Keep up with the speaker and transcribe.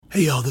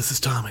Hey y'all, this is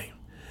Tommy.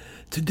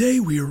 Today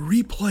we are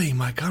replaying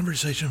my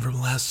conversation from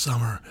last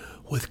summer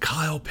with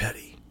Kyle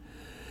Petty.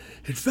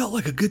 It felt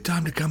like a good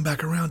time to come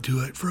back around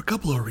to it for a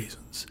couple of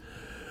reasons.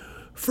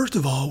 First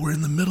of all, we're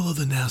in the middle of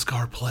the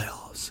NASCAR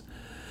playoffs.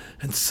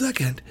 And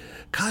second,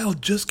 Kyle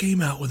just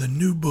came out with a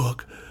new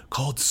book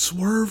called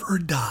Swerve or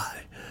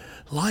Die: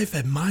 Life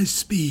at My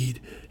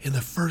Speed in the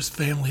First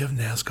Family of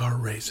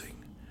NASCAR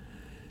Racing.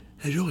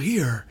 As you'll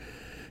hear,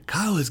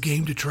 Kyle is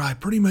game to try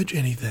pretty much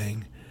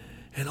anything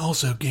and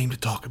also game to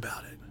talk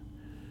about it.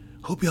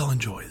 Hope y'all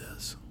enjoy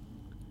this.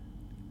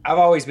 I've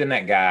always been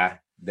that guy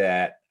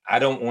that I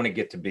don't want to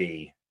get to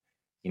be,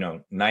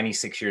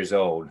 96 years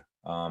old,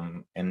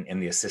 in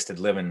the assisted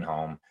living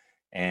home,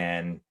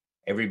 and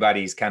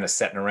everybody's kind of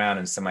sitting around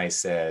and somebody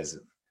says,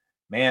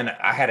 "Man,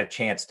 I had a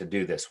chance to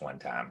do this one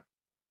time,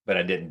 but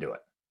I didn't do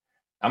it."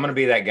 I'm going to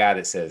be that guy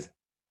that says,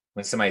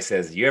 when somebody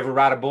says, "You ever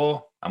ride a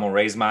bull?" I'm going to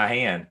raise my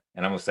hand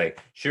and I'm going to say,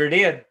 "Sure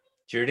did.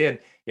 Sure did.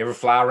 You ever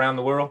fly around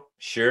the world?"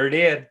 Sure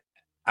did.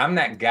 I'm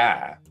that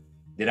guy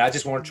that I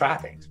just want to try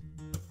things.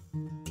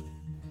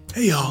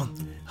 Hey y'all,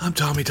 I'm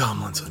Tommy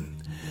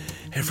Tomlinson,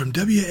 and from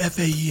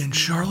WFAE in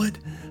Charlotte,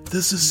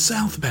 this is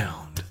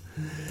Southbound.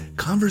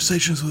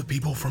 Conversations with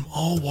people from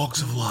all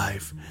walks of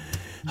life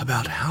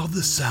about how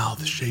the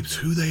South shapes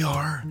who they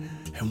are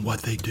and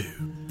what they do.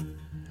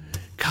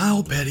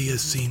 Kyle Petty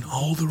has seen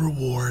all the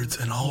rewards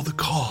and all the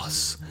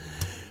costs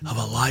of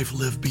a life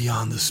lived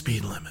beyond the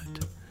speed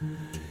limit.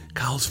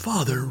 Kyle's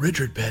father,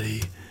 Richard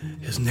Petty,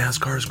 is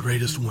NASCAR's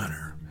greatest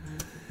winner.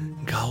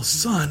 Kyle's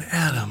son,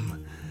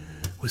 Adam,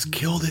 was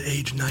killed at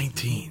age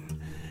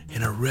 19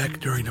 in a wreck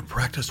during a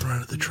practice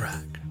run at the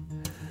track.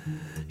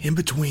 In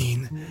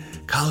between,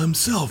 Kyle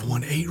himself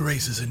won 8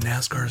 races at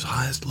NASCAR's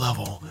highest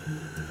level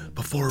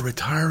before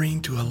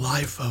retiring to a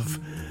life of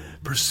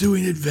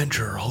pursuing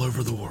adventure all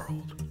over the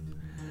world.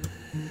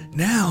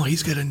 Now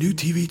he's got a new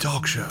TV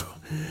talk show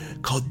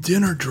called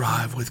Dinner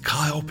Drive with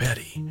Kyle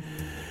Petty,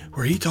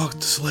 where he talks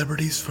to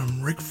celebrities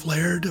from Ric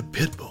Flair to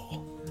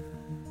Pitbull.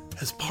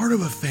 As part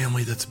of a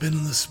family that's been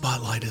in the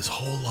spotlight his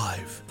whole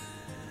life,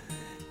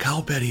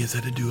 Kyle Petty has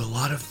had to do a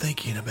lot of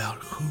thinking about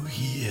who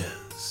he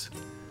is.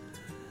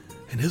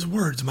 And his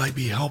words might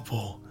be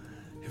helpful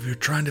if you're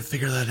trying to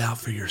figure that out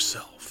for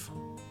yourself.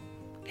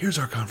 Here's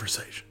our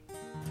conversation.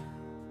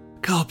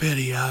 Kyle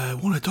Petty, I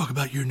want to talk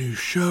about your new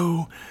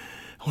show.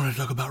 I want to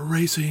talk about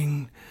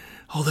racing,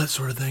 all that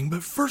sort of thing.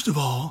 But first of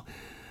all,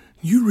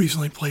 you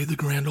recently played the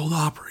Grand Ole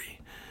Opry,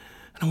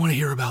 and I want to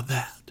hear about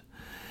that.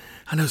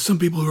 I know some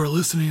people who are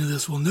listening to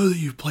this will know that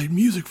you've played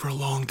music for a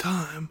long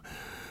time,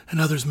 and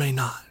others may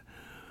not.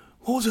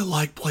 What was it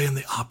like playing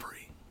the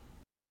Opry?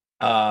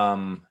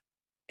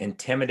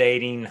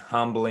 Intimidating,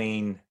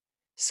 humbling,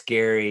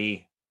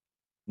 scary,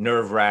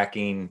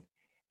 nerve-wracking,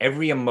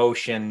 every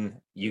emotion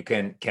you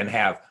can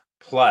have,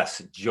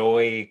 plus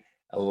joy,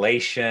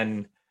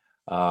 elation.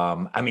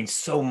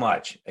 So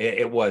much.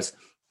 It was,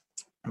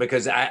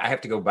 because I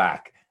have to go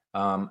back.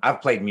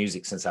 I've played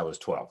music since I was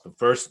 12.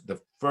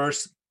 The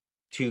first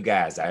 2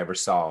 guys I ever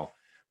saw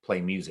play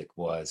music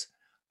was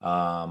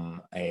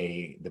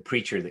the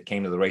preacher that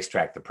came to the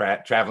racetrack,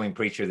 the traveling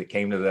preacher that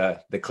came to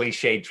the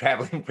cliched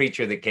traveling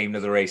preacher that came to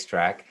the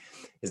racetrack.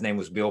 His name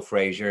was Bill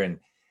Frazier, and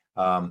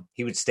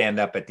he would stand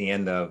up at the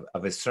end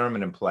of his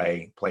sermon and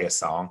play a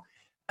song.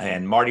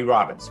 And Marty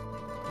Robbins.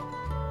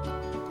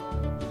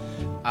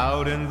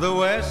 Out in the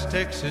West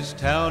Texas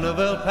town of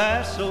El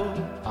Paso,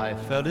 I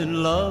fell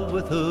in love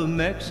with a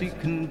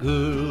Mexican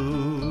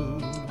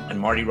girl. And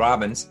Marty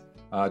Robbins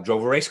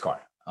drove a race car.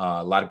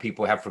 A lot of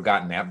people have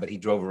forgotten that, but he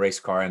drove a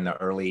race car in the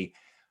early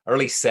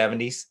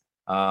 70s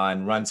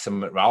and run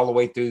some all the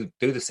way through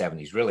the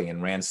 70s, really,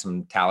 and ran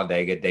some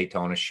Talladega,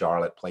 Daytona,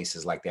 Charlotte,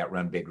 places like that,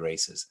 run big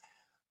races.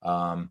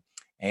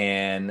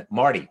 And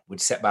Marty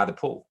would sit by the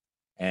pool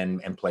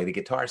and play the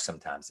guitar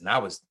sometimes. And I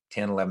was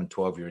 10, 11,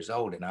 12 years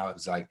old, and I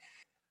was like,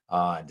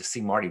 to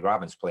see Marty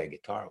Robbins play a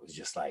guitar, it was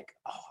just like,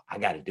 oh, I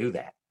got to do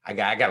that. I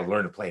got to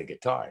learn to play a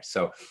guitar.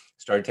 So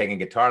started taking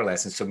guitar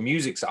lessons. So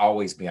music's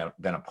always been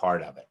a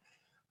part of it,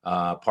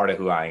 part of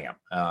who I am.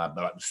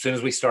 But as soon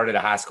as we started a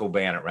high school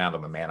band at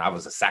Roundup, man, I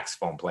was a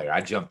saxophone player.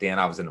 I jumped in.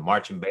 I was in the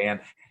marching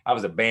band. I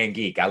was a band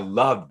geek. I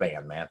loved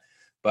band, man.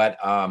 But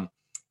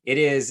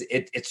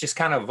it's just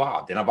kind of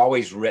evolved, and I've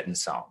always written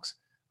songs.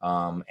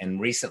 And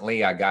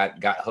recently I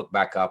got hooked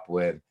back up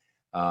with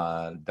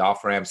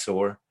Dolph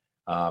Ramsour,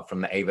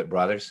 from the Avett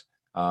Brothers,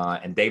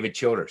 and David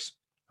Childers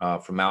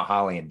from Mount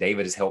Holly. And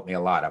David has helped me a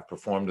lot. I've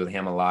performed with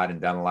him a lot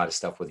and done a lot of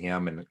stuff with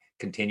him and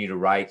continue to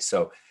write.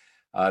 So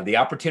the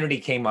opportunity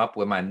came up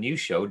with my new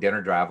show,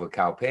 Dinner Drive with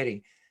Kyle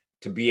Petty,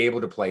 to be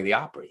able to play the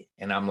Opry.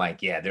 And I'm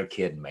like, yeah, they're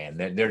kidding, man.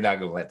 They're not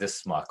going to let this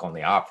smuck on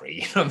the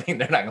Opry. You know what I mean?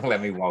 They're not going to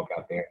let me walk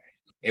out there.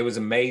 It was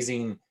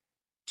amazing.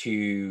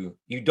 You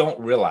don't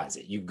realize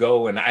it. You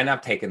go, and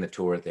I've taken the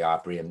tour at the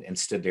Opry and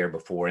stood there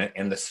before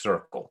in the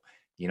circle.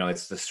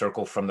 It's the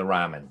circle from the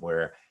Ryman,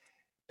 where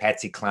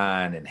Patsy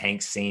Cline and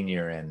Hank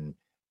Sr. and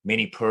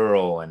Minnie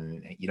Pearl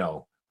and,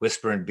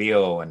 Whispering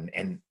Bill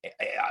and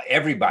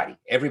everybody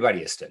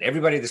has stood.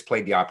 Everybody that's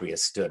played the Opry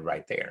has stood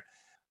right there.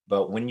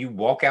 But when you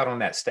walk out on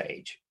that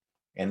stage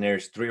and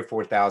there's 3 or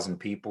 4,000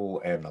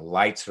 people and the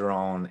lights are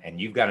on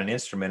and you've got an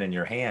instrument in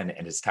your hand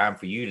and it's time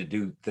for you to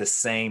do the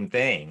same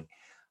thing,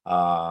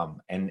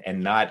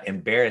 and not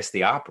embarrass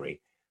the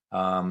Opry.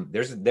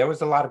 There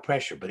was a lot of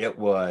pressure, but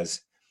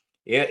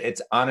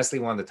it's honestly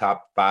one of the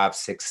top 5,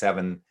 6,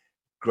 7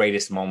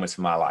 greatest moments of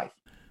my life.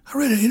 I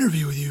read an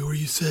interview with you where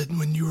you said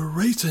when you were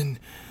racing,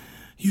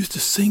 you used to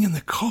sing in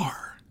the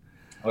car.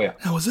 Oh yeah.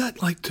 Now, was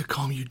that like to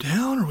calm you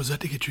down, or was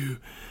that to get you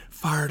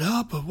fired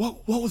up? Or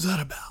what was that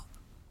about?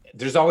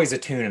 There's always a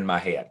tune in my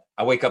head.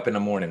 I wake up in the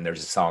morning,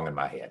 there's a song in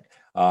my head.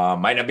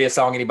 Might not be a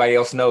song anybody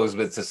else knows,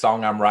 but it's a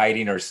song I'm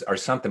writing or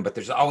something. But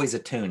there's always a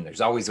tune.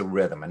 There's always a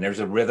rhythm, and there's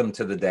a rhythm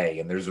to the day,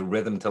 and there's a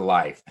rhythm to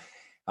life.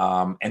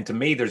 And to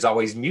me, there's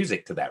always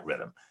music to that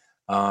rhythm.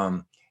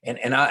 And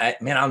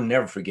I'll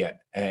never forget,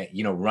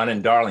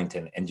 running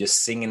Darlington and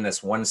just singing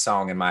this one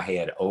song in my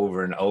head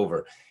over and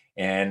over.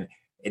 And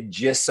it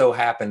just so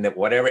happened that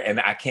and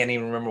I can't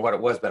even remember what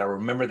it was, but I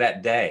remember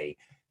that day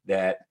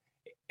that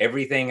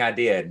everything I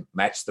did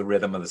matched the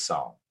rhythm of the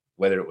song,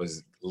 whether it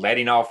was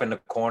letting off in the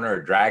corner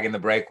or dragging the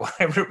brake,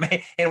 whatever it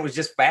may, and it was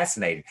just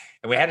fascinating.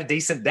 And we had a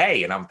decent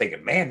day, and I'm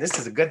thinking, man, this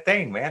is a good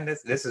thing, man.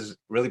 This is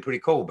really pretty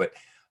cool. But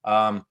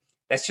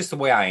that's just the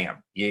way I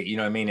am. You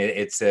know what I mean?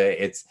 It's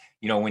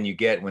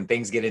when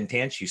things get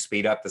intense, you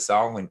speed up the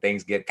song. When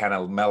things get kind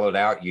of mellowed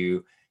out,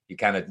 you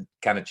kind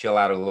of chill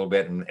out a little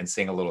bit and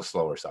sing a little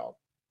slower song.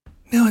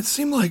 Now, it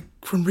seemed like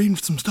from reading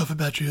some stuff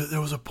about you that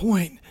there was a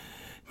point,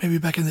 maybe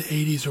back in the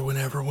 80s or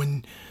whenever,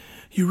 when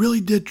you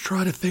really did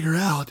try to figure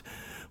out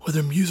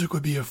whether music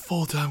would be a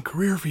full-time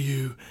career for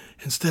you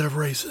instead of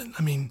racing.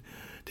 I mean,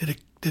 did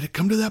it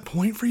come to that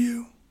point for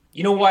you?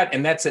 You know what?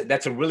 And that's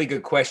a really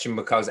good question,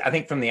 because I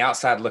think from the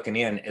outside looking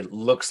in, it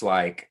looks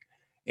like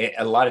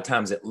a lot of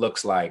times it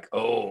looks like,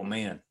 oh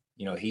man,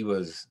 he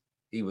was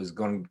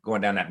going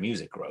down that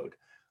music road.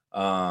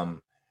 But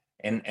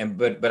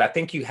I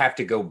think you have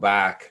to go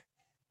back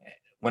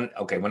when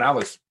I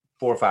was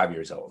 4 or 5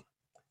 years old,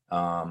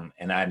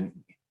 and I,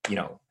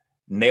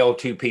 nailed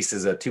 2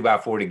 pieces of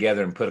 2x4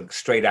 together and put a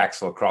straight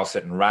axle across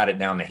it and ride it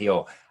down the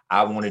hill.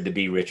 I wanted to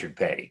be Richard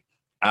Petty.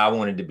 I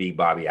wanted to be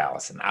Bobby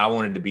Allison. I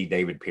wanted to be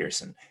David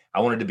Pearson. I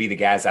wanted to be the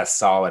guys I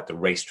saw at the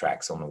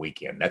racetracks on the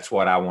weekend. That's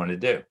what I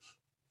wanted to do.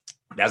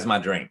 That's my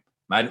dream.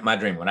 My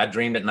dream. When I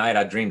dreamed at night,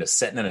 I dreamed of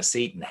sitting in a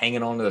seat and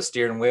hanging onto the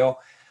steering wheel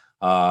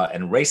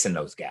and racing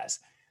those guys.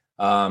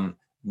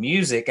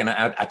 Music, and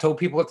I told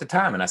people at the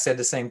time, and I said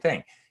the same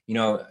thing.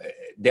 Dale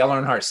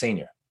Earnhardt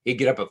Sr., he'd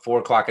get up at 4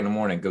 o'clock in the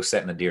morning and go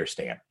sit in a deer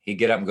stand. He'd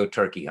get up and go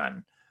turkey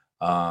hunting.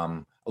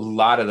 A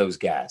lot of those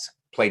guys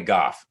played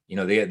golf.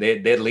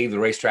 They'd leave the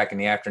racetrack in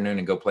the afternoon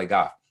and go play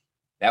golf.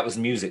 That was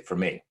music for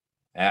me.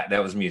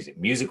 That was music.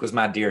 Music was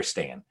my deer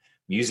stand.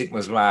 Music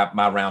was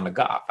my round of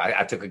golf.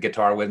 I took a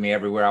guitar with me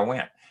everywhere I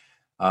went.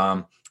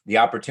 The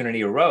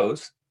opportunity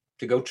arose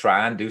to go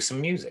try and do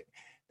some music.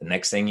 The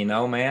next thing you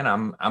know, man,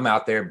 I'm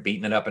out there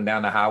beating it up and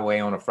down the highway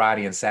on a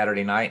Friday and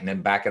Saturday night, and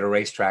then back at a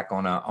racetrack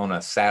on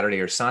a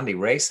Saturday or Sunday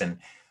racing.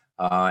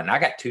 And I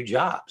got 2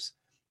 jobs.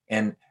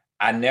 And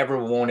I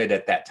never wanted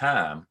at that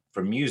time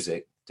for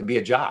music to be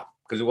a job,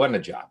 because it wasn't a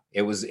job.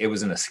 It was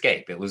an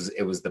escape. It was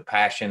the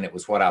passion. It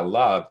was what I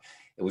loved.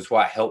 It was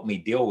what helped me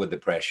deal with the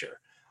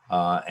pressure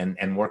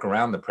and work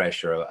around the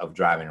pressure of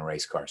driving a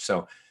race car.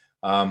 So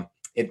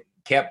it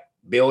kept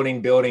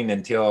building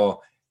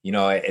until,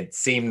 it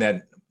seemed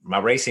that my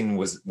racing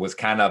was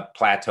kind of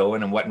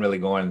plateauing and wasn't really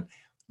going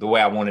the way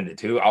I wanted it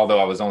to, although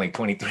I was only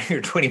 23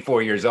 or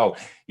 24 years old.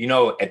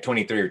 At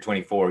 23 or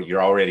 24,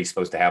 you're already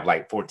supposed to have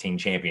like 14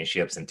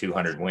 championships and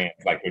 200 wins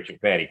like Richard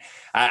Petty.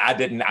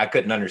 I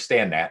couldn't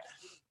understand that.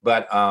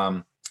 But,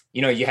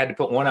 you had to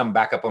put one of them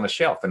back up on the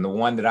shelf. And the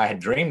one that I had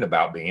dreamed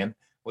about being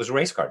was a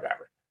race car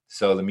driver.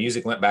 So the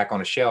music went back on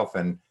the shelf,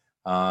 and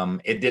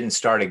it didn't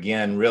start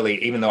again,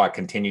 really, even though I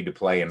continued to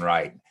play and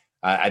write.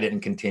 I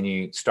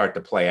didn't start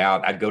to play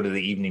out. I'd go to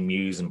the Evening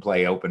Muse and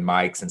play open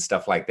mics and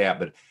stuff like that,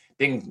 but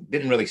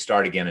didn't really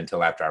start again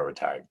until after I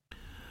retired.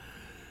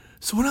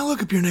 So when I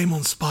look up your name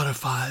on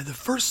Spotify, the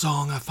first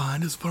song I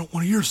find is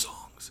one of your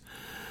songs.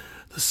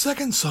 The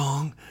second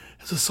song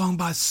is a song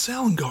by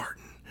Soundgarden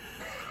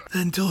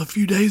that until a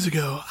few days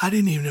ago, I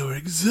didn't even know it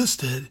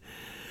existed,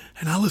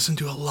 and I listened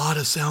to a lot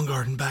of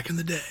Soundgarden back in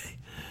the day.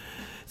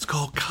 It's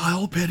called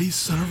Kyle Petty's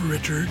Son of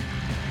Richard.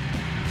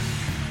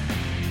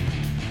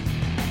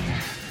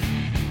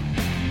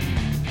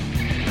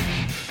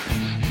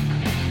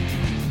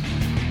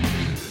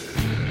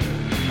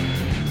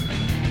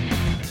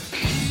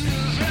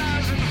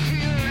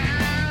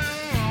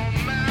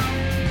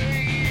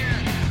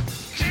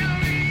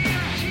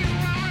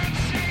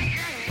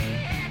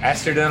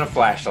 Faster than a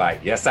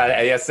flashlight. Yes,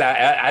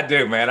 I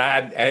do, man.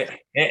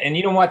 And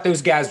you know what?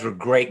 Those guys were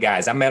great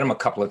guys. I met them a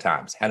couple of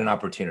times, had an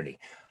opportunity.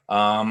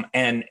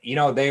 And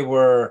they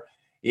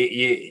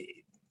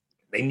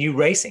knew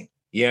racing.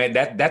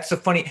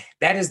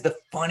 That is the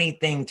funny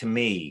thing to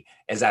me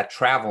as I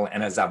travel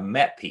and as I've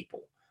met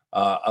people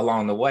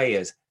along the way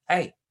is,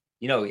 hey,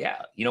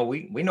 Yeah,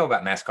 we know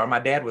about NASCAR. My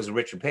dad was a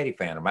Richard Petty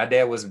fan, or my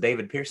dad was a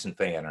David Pearson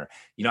fan, or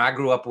I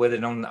grew up with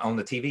it on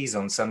the TVs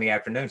on Sunday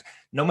afternoons.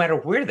 No matter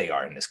where they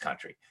are in this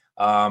country,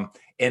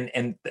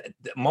 and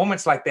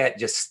moments like that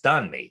just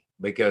stun me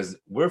because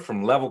we're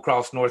from Level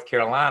Cross, North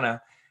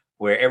Carolina,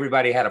 where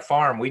everybody had a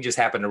farm. We just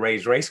happened to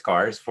raise race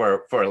cars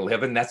for a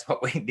living. That's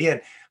what we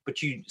did. But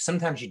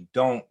sometimes you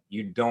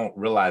don't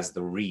realize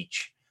the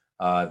reach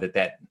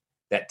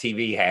that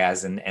TV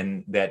has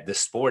and that the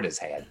sport has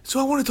had. So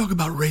I want to talk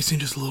about racing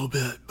just a little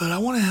bit, but I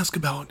want to ask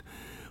about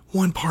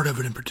one part of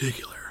it in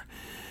particular.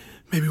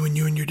 Maybe when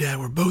you and your dad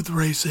were both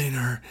racing,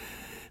 or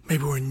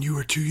maybe when you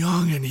were too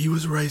young and he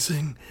was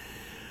racing,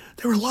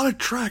 there were a lot of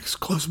tracks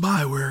close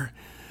by where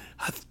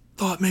I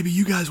thought maybe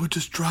you guys would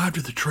just drive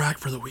to the track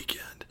for the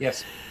weekend.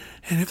 Yes.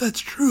 And if that's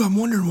true, I'm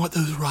wondering what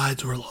those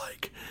rides were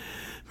like.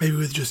 Maybe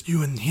with just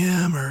you and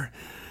him, or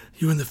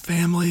you and the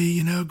family,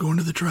 going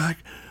to the track.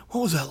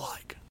 What was that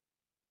like?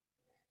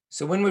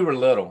 So when we were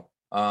little,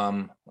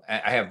 I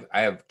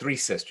have three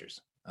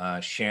sisters.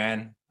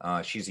 Sharon,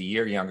 she's a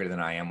year younger than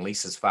I am.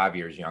 Lisa's 5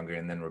 years younger,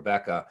 and then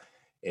Rebecca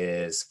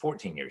is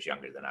 14 years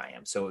younger than I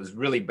am. So it was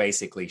really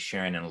basically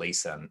Sharon and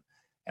Lisa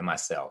and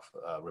myself.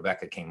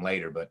 Rebecca came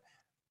later, but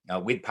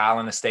we'd pile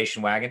in a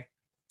station wagon,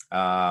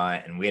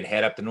 and we'd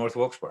head up to North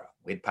Wilkesboro.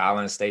 We'd pile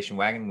in a station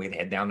wagon. We'd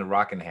head down to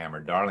Rockingham or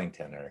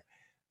Darlington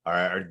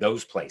or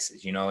those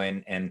places,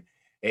 and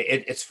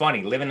it's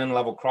funny living in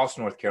Level Cross,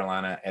 North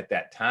Carolina at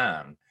that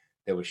time.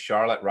 There was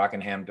Charlotte,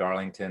 Rockingham,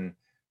 Darlington,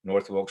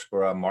 North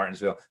Wilkesboro,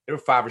 Martinsville. There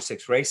were 5 or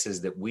 6 races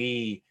that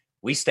we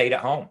stayed at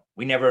home.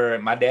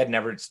 My dad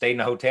never stayed in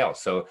a hotel.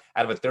 So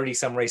out of a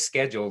 30-some race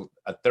schedule,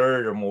 a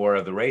third or more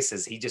of the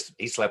races,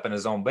 he slept in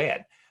his own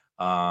bed.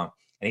 And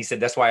he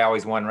said that's why I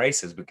always won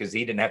races, because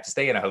he didn't have to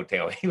stay in a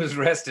hotel. He was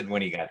rested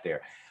when he got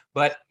there.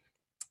 But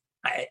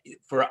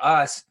for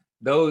us,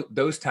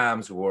 those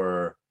times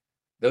were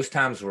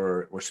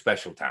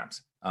special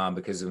times,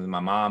 because it was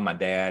my mom, my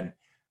dad,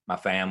 my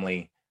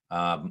family.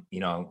 A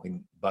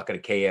bucket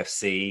of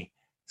KFC,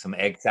 some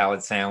egg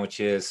salad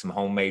sandwiches, some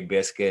homemade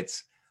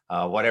biscuits,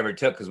 whatever it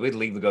took, because we'd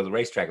leave to go to the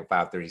racetrack at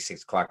 5:30,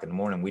 6 o'clock in the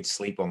morning. We'd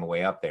sleep on the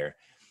way up there.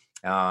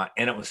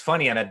 And it was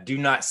funny, and I do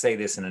not say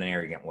this in an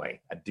arrogant way.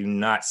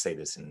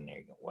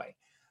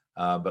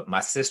 But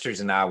my sisters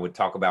and I would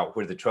talk about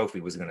where the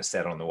trophy was going to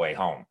set on the way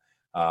home.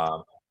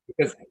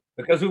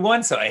 Because we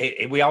won. So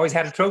we always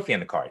had a trophy in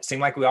the car. It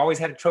seemed like we always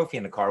had a trophy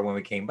in the car when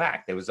we came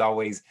back. There was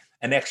always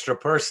an extra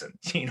person,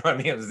 you know what I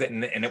mean?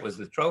 It was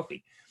the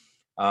trophy.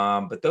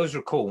 But those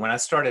were cool. When I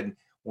started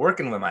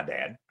working with my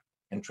dad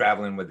and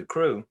traveling with the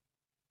crew,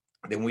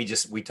 then we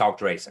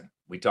talked racing.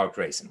 We talked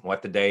racing,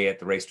 what the day at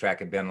the racetrack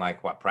had been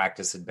like, what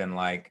practice had been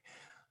like,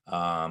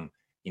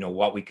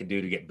 what we could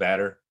do to get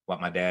better,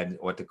 what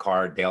the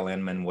car, Dale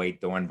Inman,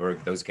 Wade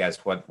Thornburg, those guys,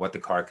 what the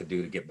car could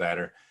do to get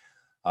better.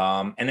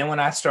 And then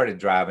when I started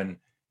driving,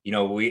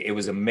 it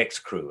was a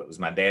mixed crew. It was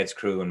my dad's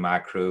crew and my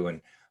crew.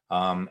 And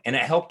it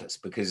helped us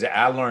because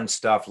I learned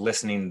stuff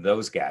listening to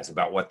those guys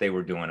about what they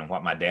were doing and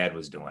what my dad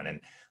was doing and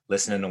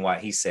listening to what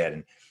he said.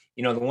 And,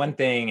 the one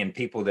thing, and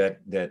people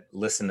that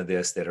listen to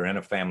this that are in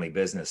a family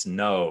business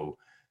know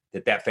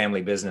that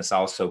family business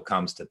also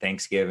comes to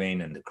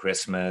Thanksgiving and to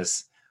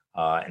Christmas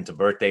and to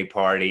birthday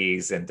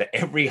parties and to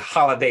every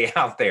holiday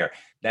out there.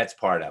 That's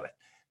part of it.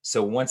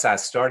 So once I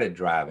started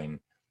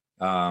driving,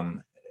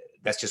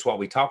 that's just what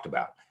we talked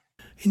about.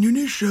 In your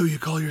new show, you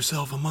call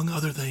yourself, among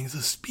other things,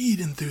 a speed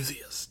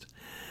enthusiast.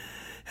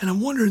 And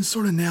I'm wondering,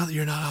 sort of now that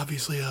you're not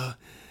obviously a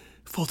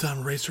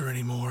full-time racer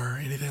anymore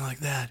or anything like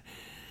that,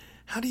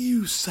 how do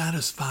you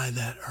satisfy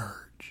that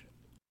urge?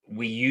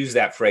 We use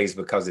that phrase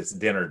because it's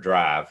dinner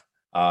drive.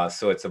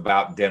 So it's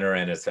about dinner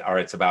and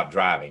it's about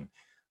driving.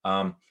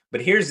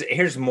 But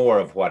here's more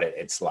of what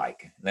it's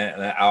like.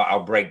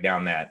 I'll break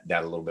down that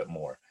a little bit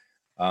more.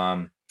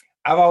 I've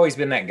always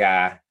been that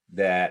guy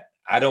that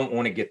I don't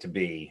want to get to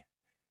be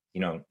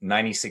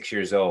 96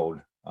 years old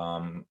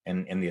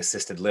in the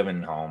assisted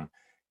living home,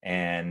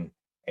 and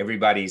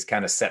everybody's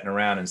kind of sitting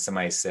around and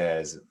somebody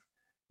says,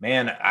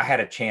 man, I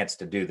had a chance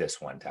to do this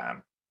one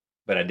time,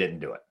 but I didn't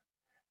do it.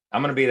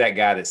 I'm going to be that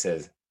guy that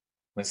says,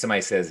 when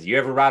somebody says, you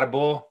ever ride a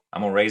bull?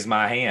 I'm going to raise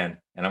my hand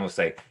and I'm going to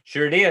say,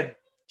 sure did.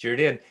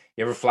 You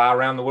ever fly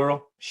around the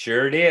world?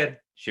 Sure did.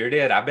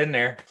 I've been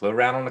there, flew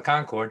around on the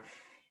Concorde.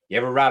 You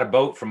ever ride a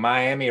boat from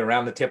Miami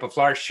around the tip of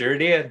Florida? Sure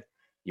did.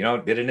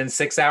 Did it in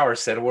 6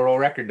 hours, set a world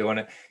record doing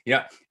it.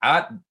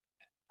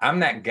 I'm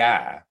that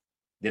guy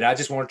that I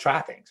just want to try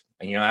things.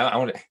 I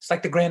want to, it's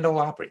like the Grand Ole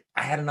Opry.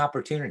 I had an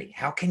opportunity.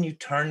 How can you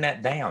turn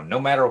that down? No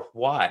matter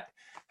what,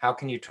 how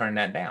can you turn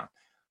that down?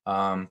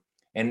 I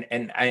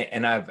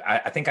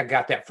think I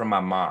got that from my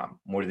mom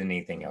more than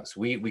anything else.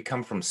 We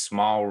come from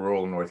small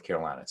rural North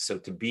Carolina. So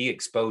to be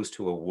exposed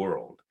to a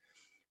world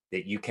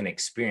that you can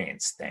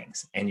experience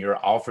things and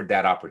you're offered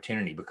that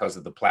opportunity because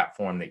of the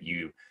platform that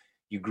you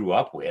grew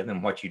up with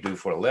and what you do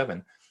for a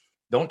living,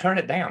 don't turn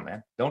it down,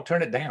 man. Don't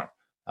turn it down.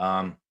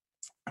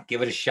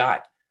 Give it a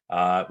shot.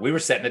 We were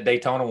sitting at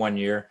Daytona one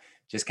year,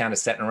 just kind of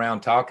sitting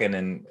around talking,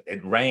 and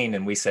it rained,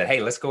 and we said,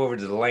 hey, let's go over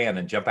to the land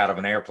and jump out of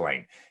an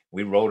airplane.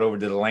 we rolled over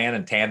to the land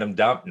and tandem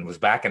dumped and was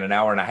back in an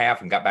hour and a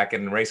half and got back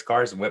in the race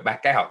cars and went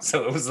back out.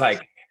 So it was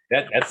like,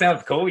 that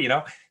sounds cool, you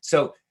know?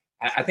 So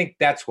I think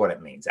that's what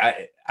it means.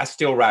 I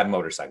still ride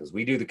motorcycles.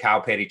 We do the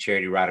Kyle Petty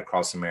charity ride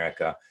across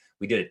America.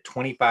 We did it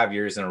 25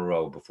 years in a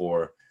row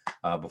before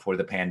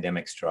the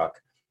pandemic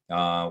struck.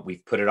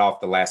 We've put it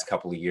off the last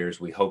couple of years.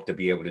 We hope to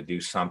be able to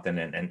do something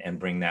and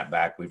bring that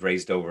back. We've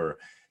raised over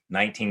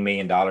 $19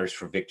 million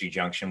for Victory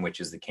Junction, which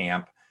is the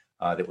camp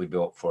that we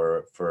built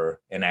for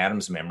in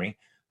Adam's memory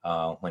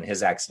when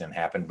his accident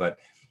happened. But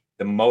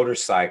the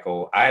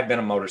motorcycle, I have been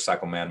a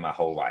motorcycle man my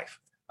whole life.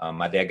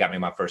 My dad got me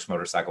my first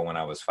motorcycle when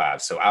I was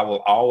 5. So I will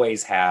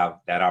always have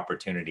that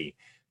opportunity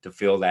to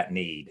feel that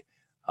need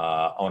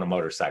on a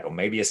motorcycle.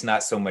 Maybe it's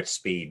not so much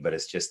speed, but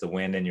it's just the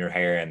wind in your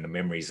hair and the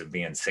memories of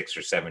being 6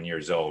 or 7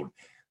 years old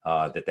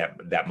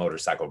that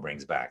motorcycle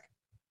brings back.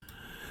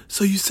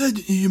 So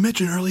you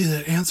mentioned earlier in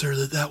that answer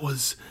that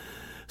was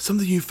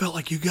something you felt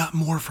like you got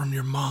more from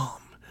your mom.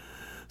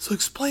 So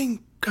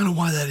explain kind of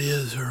why that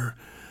is, or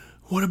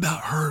what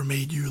about her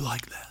made you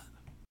like that?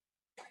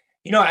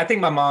 You know, I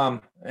think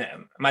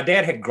my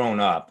dad had grown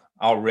up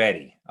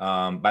already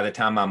by the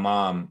time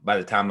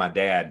my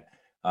dad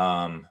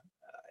and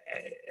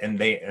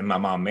my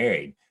mom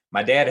married.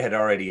 My dad had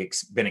already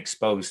been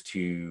exposed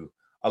to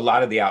a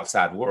lot of the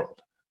outside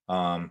world.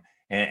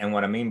 And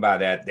what I mean by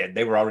that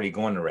they were already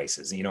going to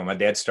races. You know, my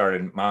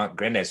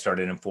granddad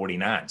started in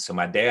 49. So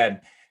my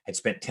dad had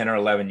spent 10 or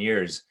 11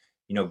 years,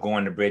 you know,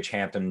 going to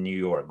Bridgehampton, New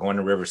York, going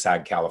to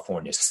Riverside,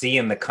 California,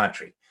 seeing the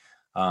country.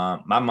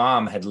 My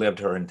mom had lived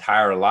her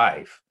entire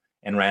life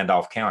in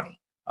Randolph County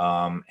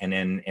and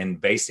in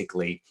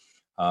basically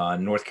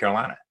North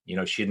Carolina. You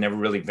know, she had never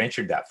really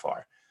ventured that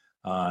far.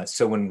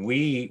 So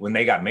when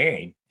they got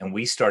married and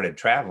we started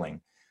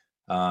traveling,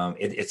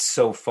 it's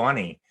so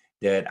funny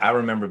that I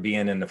remember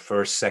being in the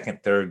first,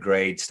 second, third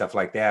grade, stuff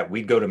like that.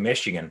 We'd go to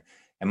Michigan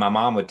and my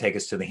mom would take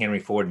us to the Henry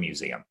Ford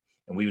Museum,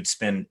 and we would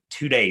spend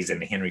 2 days in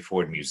the Henry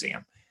Ford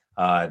Museum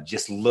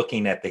just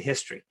looking at the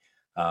history.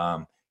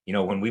 You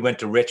know, when we went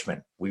to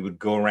Richmond, we would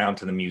go around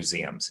to the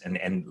museums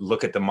and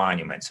look at the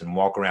monuments and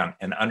walk around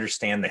and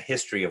understand the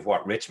history of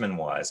what Richmond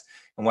was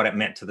and what it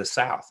meant to the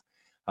South.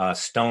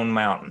 Stone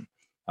Mountain.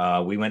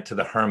 We went to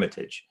the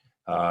Hermitage.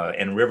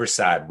 In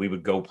Riverside, we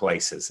would go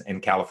places.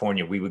 In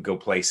California, we would go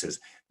places.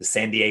 The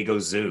San Diego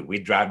Zoo.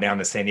 We'd drive down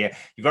to San Diego.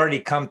 You've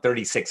already come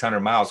 3,600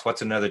 miles.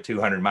 What's another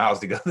 200 miles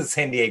to go to the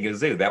San Diego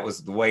Zoo? That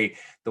was the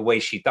way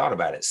she thought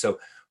about it. So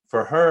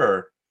for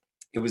her,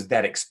 it was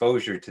that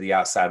exposure to the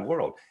outside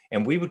world.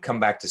 And we would come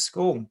back to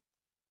school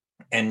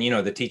and, you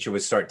know, the teacher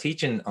would start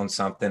teaching on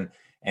something.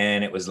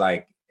 And it was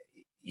like,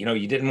 you know,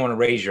 you didn't want to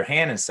raise your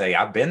hand and say,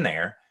 I've been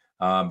there,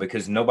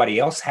 because nobody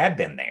else had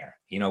been there.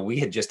 You know, we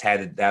had just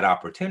had that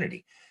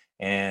opportunity.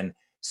 And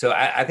so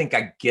I think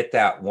I get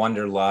that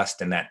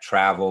wanderlust and that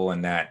travel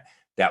and that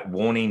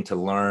wanting to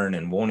learn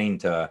and wanting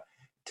to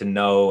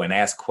know and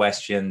ask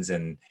questions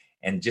and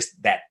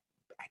just that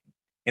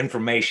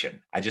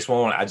information. I just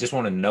want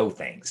to know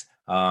things.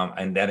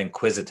 And that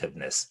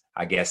inquisitiveness,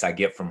 I guess I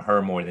get from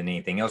her more than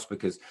anything else,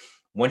 because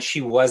when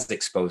she was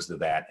exposed to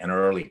that in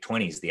her early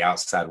 20s, the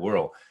outside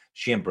world,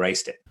 she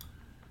embraced it.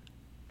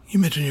 You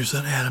mentioned your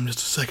son Adam just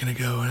a second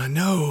ago, and I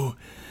know,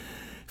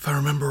 if I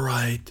remember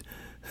right,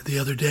 the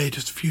other day,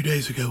 just a few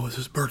days ago, was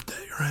his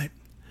birthday, right?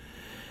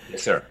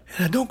 Yes, sir.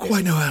 And I don't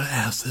quite know how to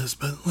ask this,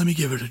 but let me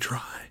give it a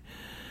try.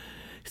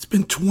 It's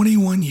been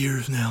 21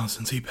 years now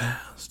since he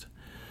passed.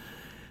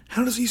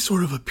 How does he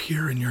sort of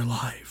appear in your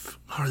life?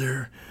 Are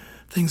there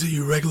things that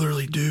you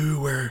regularly do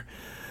where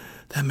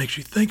that makes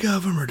you think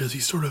of him, or does he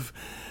sort of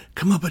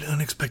come up at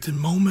unexpected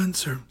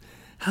moments, or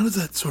how does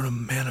that sort of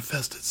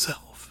manifest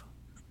itself?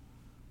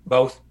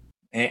 Both,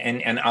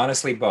 and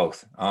honestly,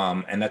 both.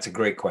 And that's a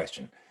great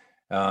question,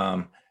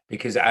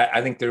 because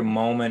I think there are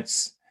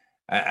moments.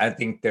 I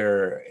think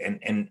there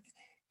and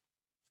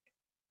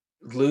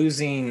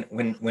losing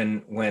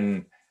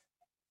when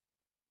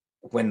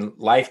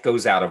life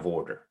goes out of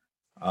order.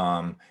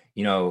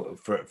 You know,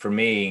 for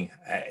me,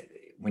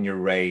 when you're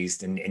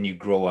raised and you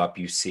grow up,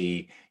 you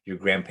see your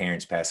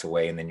grandparents pass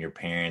away, and then your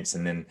parents,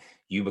 and then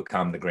you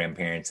become the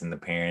grandparents and the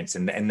parents,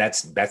 and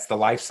that's the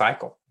life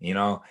cycle. You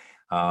know,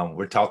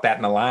 we're taught that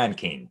in The Lion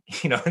King.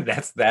 You know,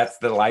 that's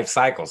the life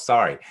cycle.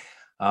 Sorry,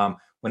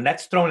 when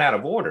that's thrown out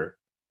of order,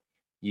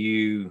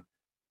 you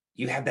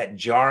have that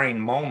jarring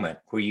moment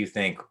where you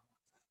think,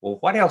 well,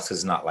 what else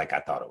is not like I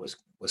thought it was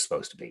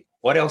supposed to be?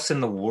 What else in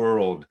the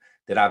world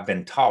that I've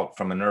been taught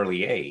from an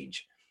early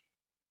age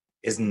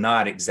is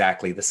not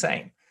exactly the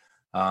same?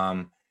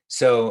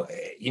 So,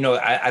 you know,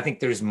 I think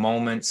there's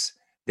moments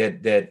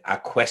that I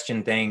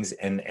question things,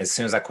 and as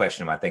soon as I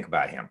question them, I think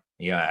about him.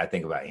 Yeah, I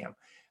think about him.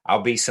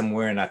 I'll be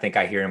somewhere and I think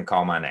I hear him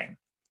call my name.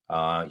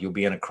 You'll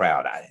be in a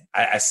crowd.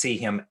 I see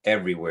him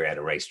everywhere at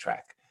a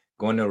racetrack.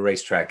 Going to a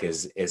racetrack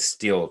is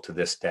still to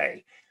this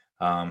day,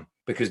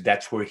 because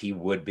that's where he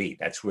would be.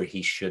 That's where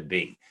he should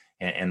be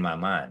in my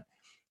mind.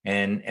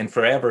 And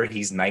forever,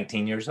 he's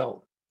 19 years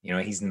old. You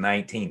know, he's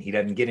 19. He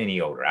doesn't get any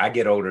older. I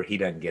get older. He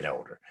doesn't get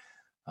older.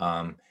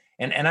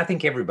 And I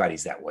think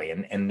everybody's that way.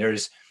 And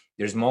there's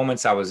there's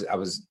moments I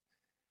was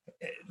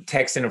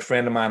texting a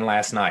friend of mine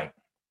last night,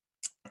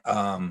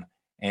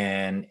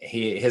 and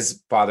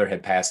his father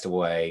had passed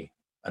away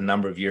a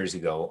number of years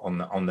ago on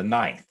the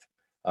 9th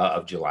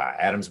of July.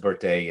 Adam's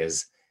birthday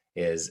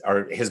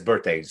or his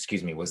birthday,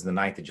 excuse me, was the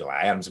 9th of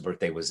July. Adam's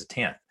birthday was the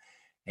 10th.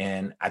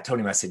 And I told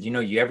him, I said,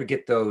 you ever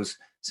get those,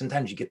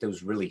 sometimes you get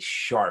those really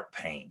sharp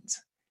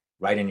pains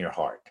right in your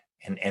heart.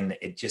 And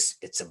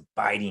it's a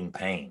biting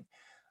pain.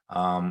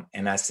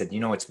 And I said,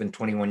 it's been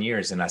 21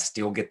 years and I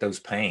still get those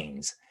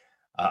pains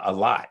a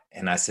lot.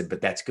 And I said,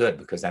 but that's good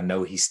because I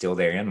know he's still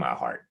there in my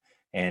heart.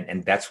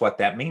 And that's what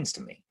that means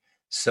to me.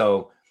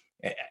 So,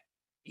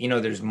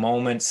 there's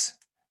moments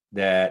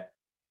that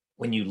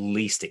when you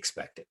least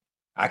expect it,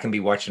 I can be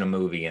watching a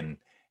movie and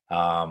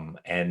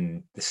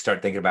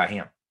start thinking about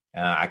him.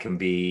 I can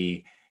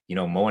be,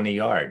 mowing the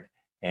yard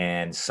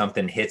and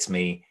something hits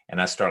me and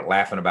I start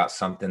laughing about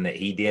something that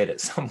he did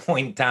at some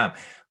point in time.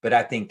 But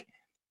I think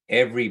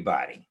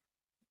everybody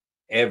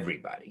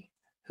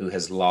who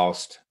has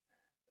lost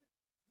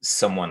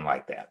someone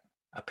like that,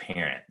 a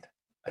parent,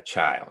 a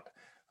child,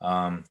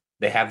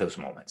 they have those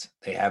moments.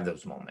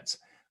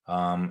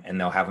 And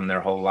they'll have them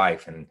their whole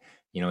life. And,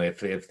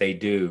 if they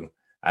do,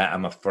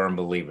 I'm a firm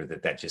believer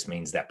that just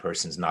means that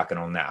person's knocking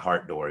on that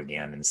heart door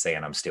again and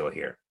saying, I'm still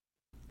here.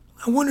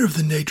 I wonder if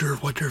the nature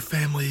of what your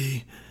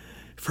family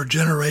for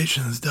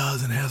generations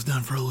does and has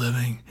done for a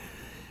living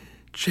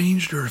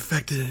changed or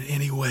affected in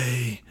any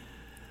way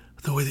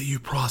the way that you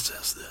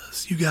process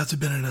this. You guys have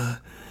been in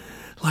a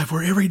life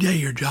where every day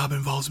your job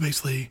involves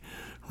basically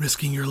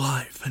risking your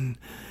life. And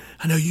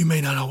I know you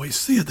may not always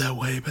see it that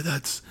way, but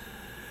that's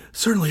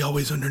certainly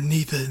always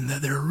underneath it, and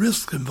that there are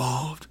risks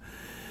involved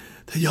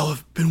that y'all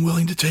have been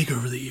willing to take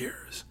over the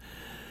years.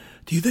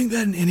 Do you think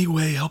that in any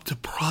way helped to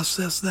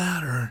process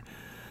that or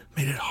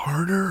made it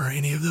harder or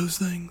any of those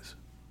things?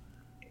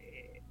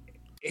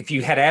 If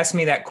you had asked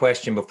me that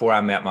question before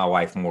I met my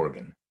wife,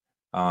 Morgan,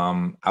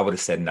 I would have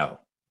said no.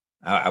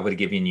 I would have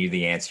given you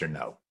the answer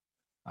no,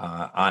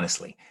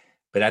 honestly.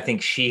 But I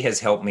think she has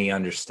helped me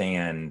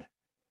understand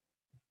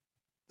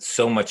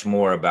so much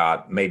more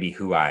about maybe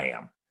who I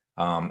am,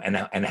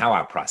 and how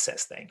I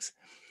process things.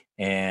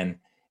 And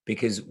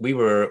because we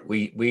were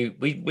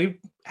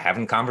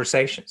having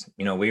conversations,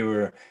 we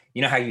were,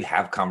 how you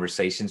have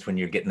conversations when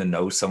you're getting to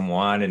know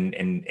someone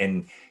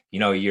and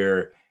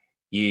you're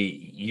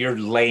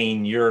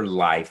laying your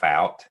life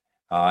out,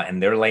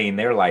 and they're laying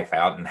their life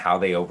out and how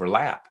they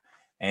overlap.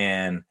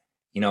 And,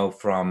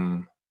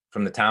 from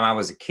the time I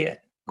was a kid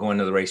going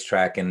to the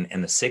racetrack in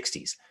the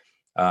 60s,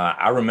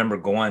 I remember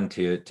going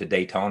to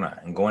Daytona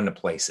and going to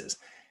places.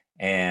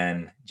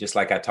 And just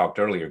like I talked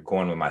earlier,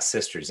 going with my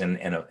sisters in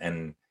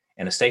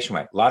a station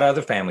wagon. A lot of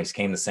other families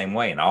came the same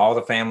way, and all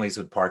the families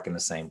would park in the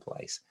same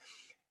place.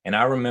 And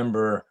I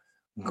remember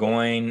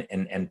going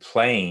and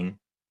playing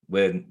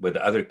with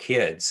other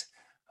kids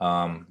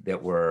that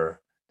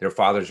were, their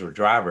fathers were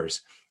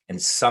drivers,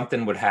 and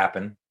something would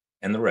happen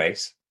in the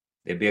race.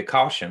 There'd be a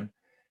caution,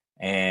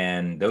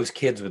 and those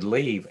kids would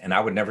leave, and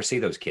I would never see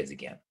those kids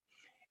again.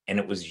 And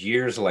it was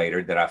years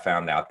later that I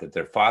found out that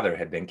their father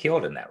had been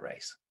killed in that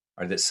race,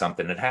 or that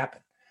something had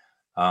happened.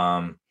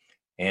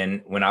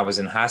 And when I was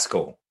in high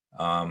school,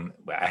 I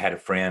had a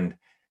friend,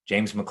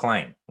 James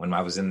McClain, when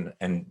I was in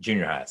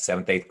junior high,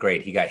 7th, 8th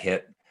grade, he got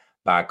hit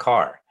by a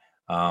car.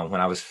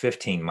 When I was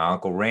 15, my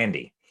uncle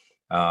Randy,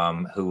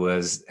 who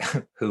was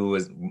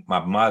my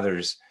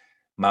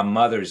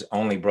mother's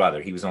only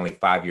brother. He was only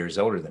 5 years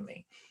older than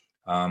me.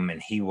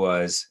 And he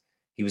was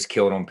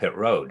killed on pit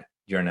road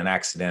during an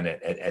accident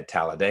at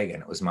Talladega.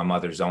 And it was my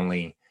mother's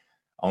only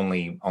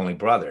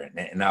brother.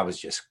 And I was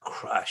just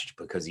crushed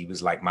because he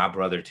was like my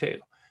brother too.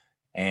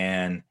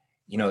 And,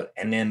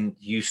 and then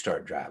you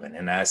start driving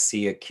and I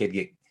see a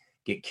kid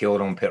get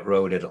killed on pit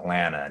road at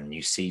Atlanta, and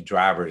you see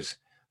drivers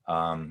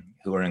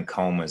who are in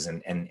comas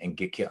and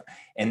get killed.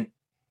 And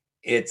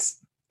it's,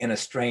 in a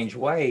strange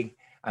way,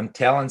 I'm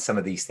telling some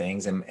of these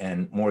things,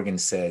 and Morgan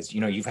says,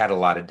 you've had a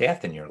lot of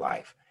death in your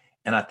life.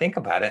 And I think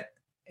about it,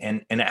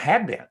 and it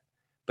had been,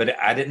 but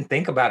I didn't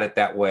think about it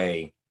that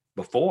way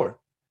before.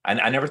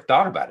 I never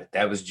thought about it.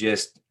 That was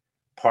just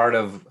part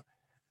of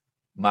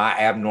my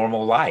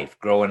abnormal life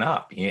growing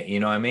up. You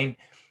know what I mean?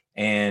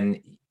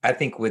 And I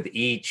think with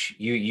each,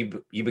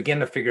 you begin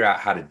to figure out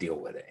how to deal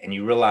with it. And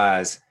you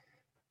realize,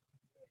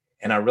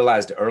 and I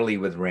realized early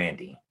with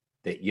Randy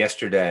that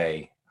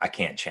yesterday I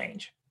can't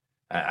change.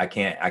 I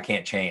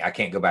can't change. I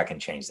can't go back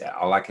and change that.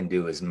 All I can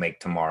do is make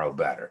tomorrow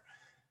better,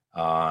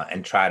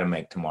 and try to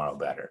make tomorrow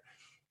better.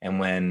 And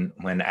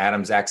when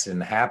Adam's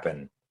accident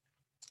happened,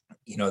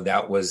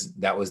 that was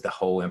the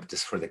whole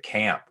impetus for the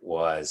camp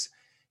was,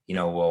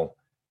 well,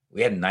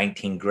 we had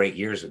 19 great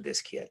years with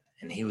this kid,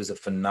 and he was a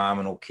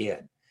phenomenal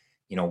kid.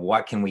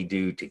 What can we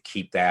do to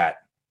keep that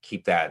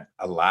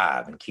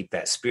alive and keep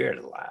that spirit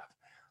alive?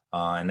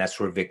 And that's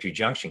where Victory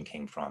Junction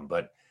came from.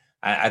 But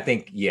I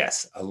think,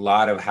 yes, a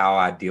lot of how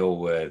I deal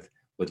with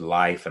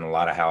life and a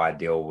lot of how I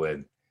deal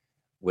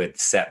with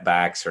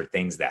setbacks or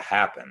things that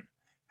happen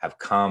have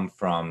come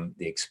from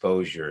the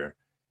exposure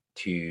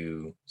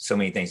to so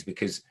many things.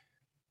 Because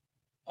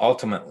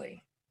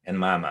ultimately, in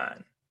my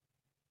mind,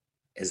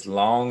 as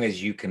long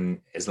as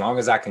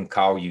I can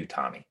call you,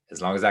 Tommy, as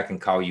long as I can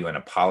call you and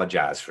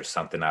apologize for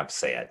something I've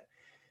said,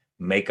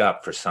 make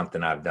up for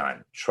something I've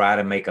done, try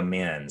to make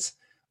amends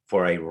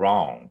for a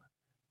wrong,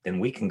 then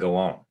we can go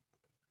on.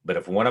 But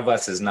if one of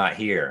us is not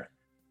here,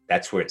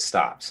 that's where it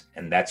stops.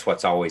 And that's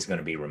what's always going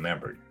to be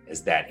remembered,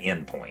 is that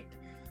end point.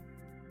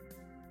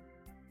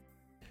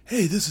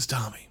 Hey, this is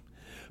Tommy.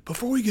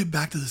 Before we get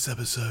back to this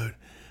episode,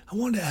 I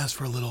wanted to ask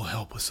for a little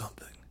help with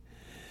something.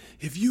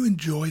 If you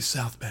enjoy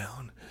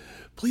Southbound,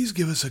 please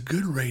give us a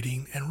good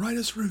rating and write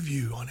us a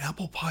review on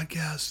Apple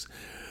Podcasts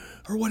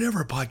or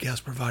whatever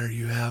podcast provider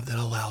you have that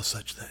allows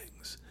such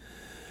things.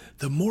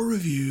 The more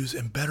reviews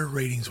and better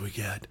ratings we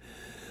get,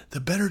 the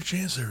better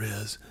chance there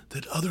is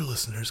that other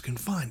listeners can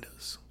find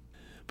us.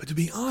 But to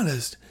be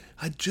honest,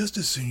 I'd just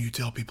as soon you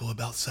tell people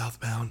about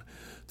Southbound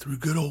through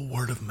good old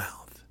word of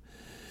mouth.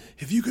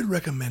 If you could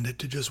recommend it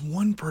to just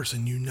one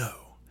person you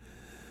know,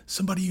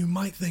 somebody you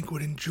might think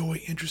would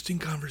enjoy interesting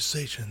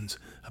conversations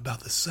about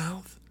the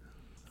South,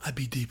 I'd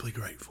be deeply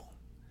grateful.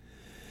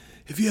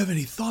 If you have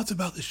any thoughts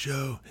about the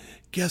show,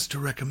 guests to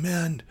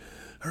recommend,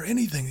 or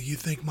anything that you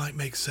think might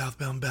make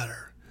Southbound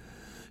better,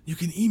 you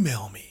can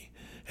email me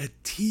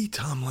at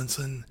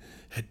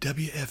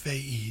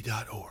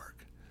ttomlinson@wfae.org.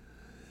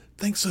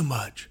 Thanks so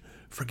much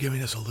for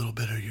giving us a little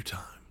bit of your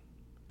time.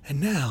 And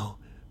now,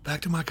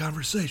 back to my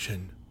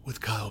conversation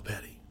with Kyle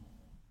Petty.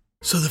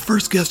 So the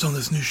first guest on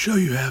this new show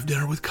you have,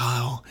 Dinner with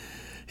Kyle,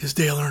 is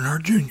Dale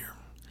Earnhardt Jr.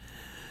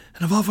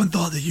 And I've often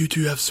thought that you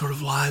two have sort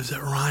of lives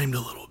that rhymed a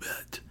little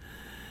bit.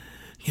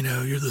 You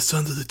know, you're the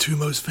sons of the two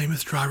most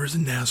famous drivers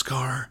in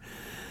NASCAR.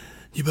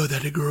 You both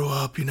had to grow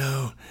up,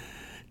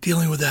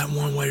 dealing with that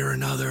one way or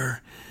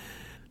another.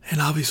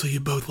 And obviously you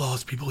both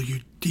lost people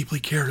you deeply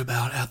cared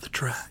about at the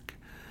track.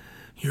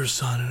 Your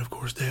son and, of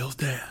course, Dale's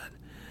dad.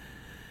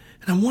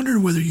 And I'm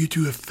wondering whether you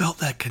two have felt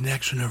that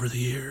connection over the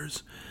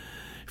years.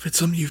 If it's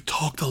something you've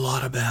talked a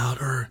lot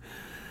about, or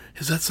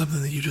is that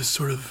something that you just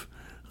sort of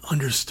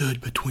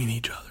understood between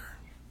each other?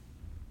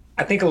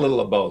 I think a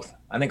little of both.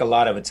 I think a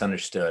lot of it's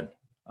understood.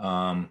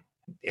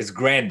 His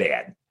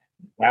granddad,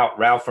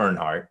 Ralph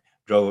Earnhardt,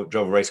 drove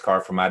a race car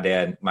for my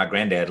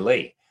granddad,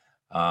 Lee.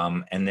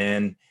 And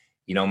then,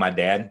 my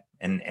dad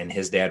and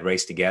his dad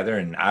raced together,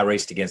 and I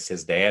raced against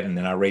his dad, and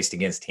then I raced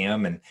against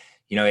him. And,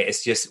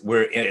 it's just,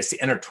 it's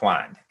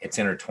intertwined. It's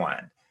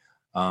intertwined.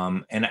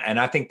 And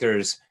I think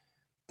there's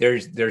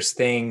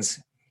things,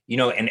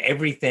 and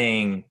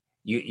everything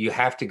you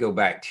have to go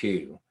back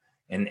to.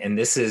 And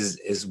this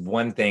is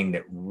one thing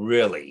that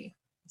really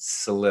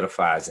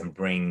solidifies and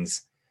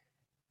brings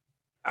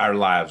our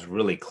lives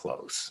really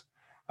close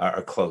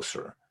or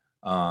closer,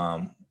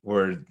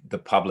 were the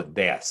public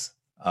deaths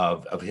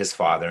of his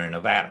father and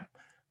of Adam,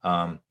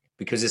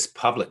 because it's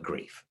public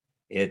grief.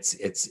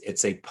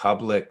 It's a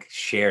public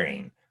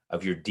sharing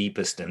of your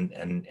deepest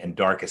and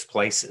darkest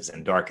places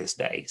and darkest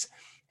days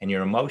and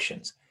your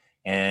emotions.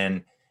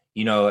 And,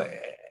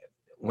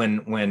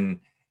 and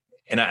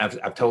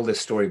I've told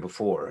this story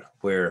before,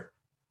 where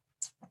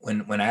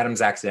when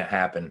Adam's accident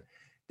happened,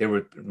 there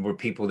were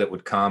people that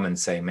would come and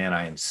say, "Man,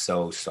 I am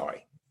so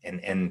sorry."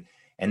 And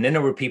then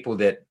there were people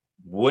that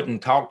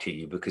wouldn't talk to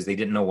you because they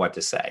didn't know what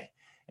to say.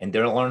 And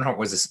Dale Earnhardt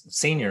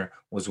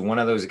was one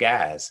of those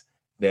guys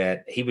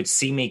that he would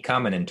see me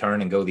coming and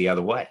turn and go the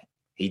other way.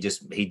 He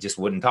just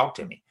wouldn't talk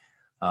to me.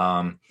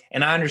 And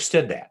I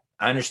understood that.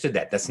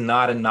 That's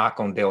not a knock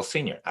on Dale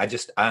Sr. I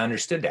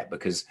understood that,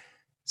 because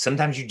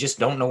sometimes you just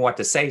don't know what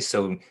to say,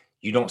 so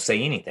you don't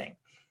say anything.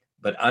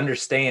 But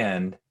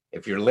understand,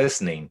 if you're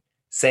listening,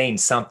 saying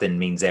something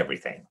means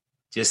everything.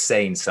 Just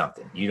saying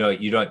something.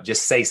 You don't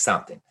just say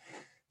something.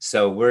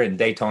 So we're in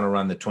Daytona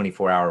Run, the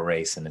 24-hour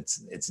race, and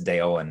it's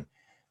Dale, and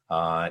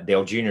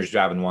Dale Jr. is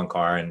driving one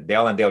car, and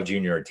Dale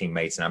Jr. are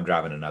teammates, and I'm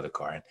driving another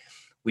car. And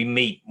we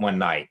meet one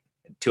night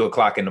at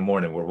 2:00 in the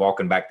morning. We're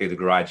walking back through the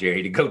garage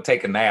area to go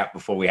take a nap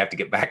before we have to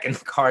get back in the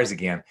cars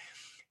again.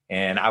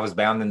 And I was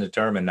bound and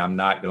determined, I'm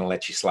not going to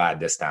let you slide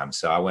this time.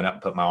 So I went up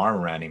and put my arm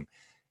around him,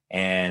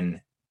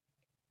 and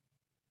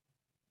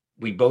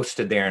we both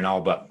stood there and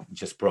all but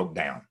just broke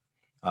down,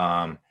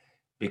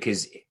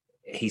 because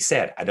he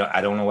said,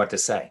 I don't know what to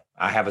say.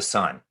 I have a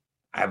son.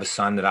 I have a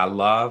son that I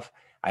love.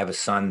 I have a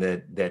son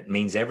that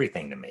means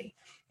everything to me,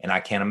 and I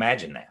can't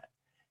imagine that.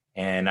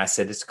 And I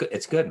said,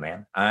 it's good,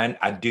 man.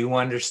 I do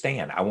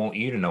understand. I want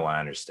you to know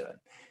I understood.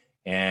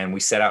 And we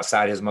sat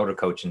outside his motor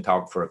coach and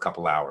talked for a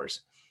couple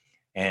hours.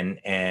 And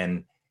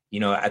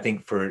I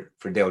think for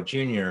Dale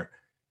Jr.,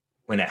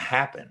 when it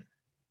happened,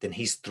 then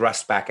he's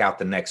thrust back out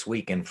the next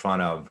week in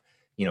front of,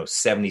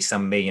 70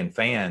 some million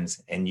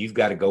fans, and you've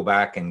got to go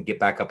back and get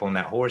back up on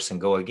that horse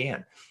and go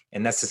again.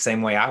 And that's the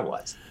same way I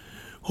was.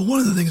 Well, one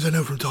of the things I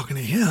know from talking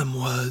to him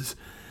was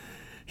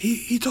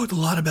he talked a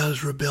lot about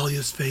his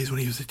rebellious phase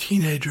when he was a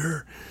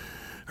teenager,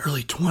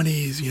 early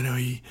 20s.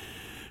 He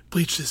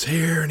bleached his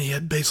hair, and he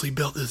had basically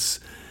built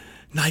this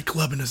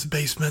nightclub in his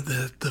basement,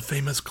 the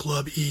famous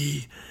Club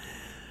E.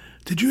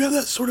 Did you have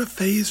that sort of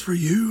phase for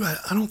you?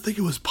 I don't think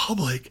it was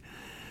public,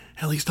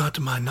 at least not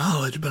to my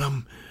knowledge, but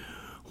I'm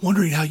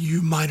wondering how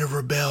you might have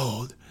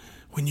rebelled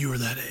when you were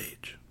that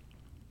age.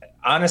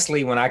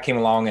 Honestly, when I came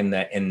along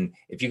and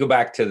if you go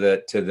back to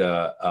the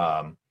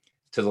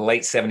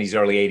late 70s,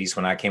 early 80s,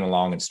 when I came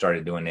along and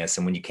started doing this,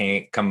 and when you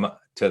come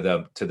to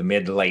the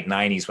mid to late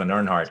 90s when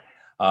Earnhardt,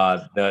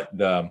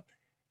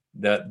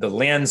 the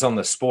lens on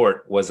the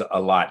sport was a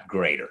lot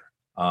greater.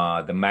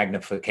 The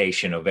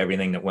magnification of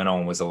everything that went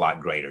on was a lot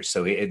greater.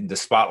 So the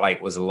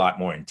spotlight was a lot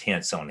more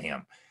intense on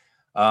him.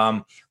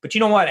 But you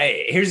know what?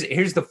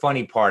 Here's the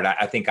funny part.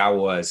 I think I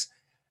was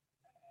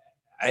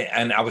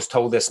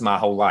told this my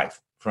whole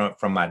life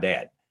from my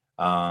dad,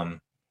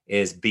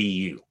 is be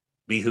you,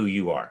 be who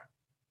you are.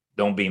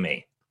 Don't be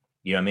me.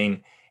 You know what I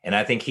mean? And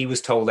I think he was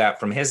told that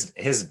from his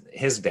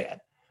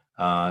dad,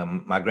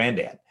 my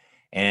granddad.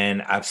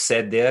 And I've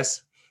said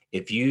this,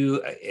 if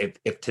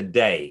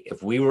today,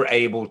 if we were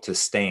able to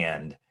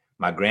stand,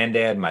 my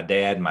granddad, my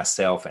dad,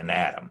 myself, and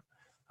Adam,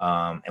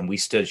 and we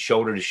stood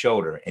shoulder to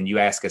shoulder, and you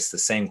ask us the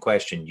same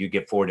question, you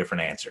get 4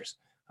 different answers,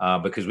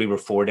 because we were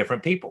 4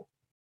 different people.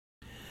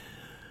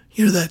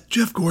 You know, that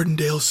Jeff Gordon,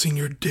 Dale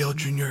Sr., Dale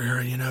Jr.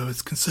 era,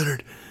 it's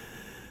considered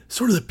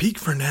sort of the peak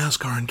for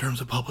NASCAR in terms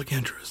of public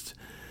interest.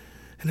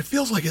 And it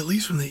feels like, at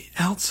least from the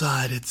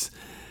outside, it's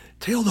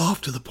tailed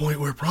off to the point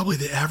where probably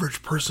the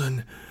average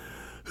person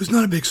who's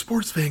not a big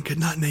sports fan could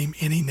not name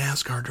any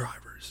NASCAR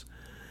drivers.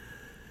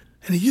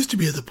 And it used to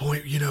be at the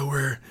point,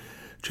 where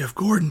Jeff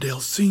Gordon,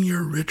 Dale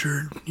Sr.,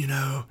 Richard,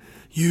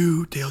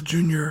 you, Dale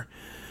Jr.,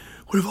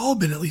 would have all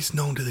been at least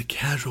known to the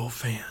casual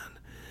fan.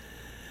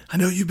 I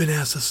know you've been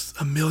asked this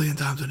a million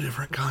times in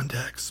different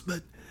contexts,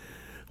 but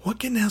what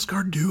can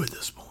NASCAR do at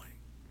this point?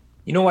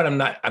 You know what? I'm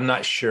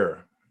not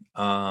sure.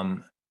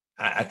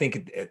 I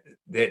think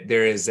that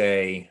there is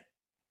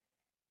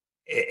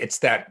it's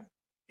that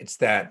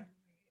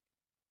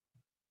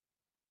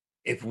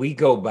if we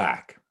go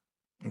back,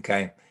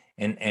 okay,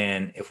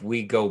 and if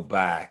we go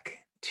back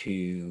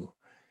to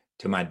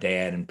my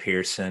dad and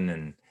Pearson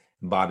and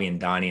Bobby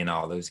and Donnie and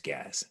all those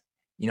guys,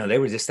 they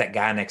were just that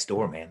guy next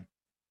door, man.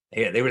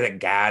 They were that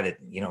guy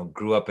that,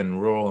 grew up in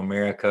rural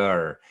America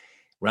or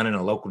running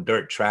a local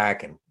dirt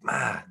track, and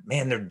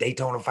man, they're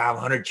Daytona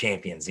 500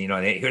 champions.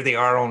 Here they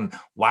are on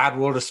Wide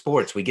World of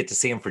Sports. We get to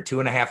see them for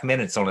 2.5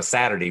 minutes on a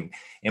Saturday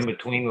in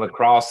between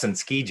lacrosse and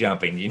ski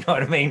jumping. You know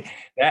what I mean?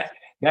 That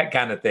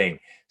kind of thing.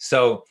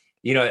 So,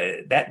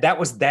 that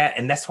was that.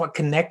 And that's what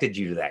connected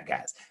you to that,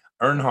 guys.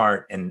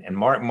 Earnhardt and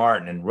Mark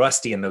Martin and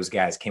Rusty and those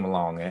guys came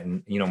along,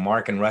 and,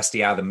 Mark and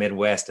Rusty out of the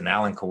Midwest, and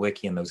Alan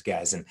Kawicki and those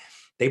guys. And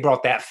they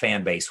brought that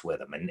fan base with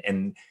them.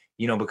 And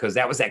because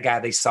that was that guy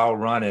they saw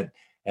run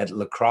at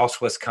La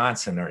Crosse,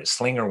 Wisconsin, or at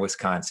Slinger,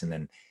 Wisconsin,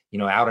 and,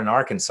 out in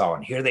Arkansas.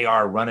 And here they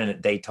are running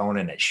at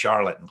Daytona and at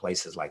Charlotte and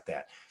places like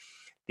that.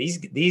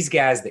 These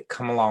guys that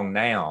come along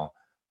now,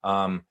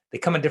 they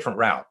come a different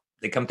route.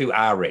 They come through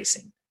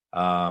iRacing.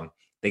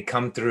 They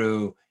come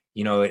through,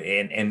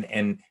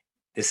 and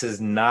this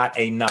is not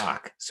a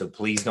knock, so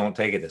please don't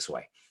take it this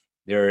way.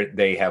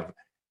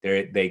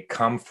 They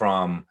come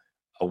from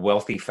a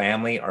wealthy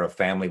family or a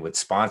family with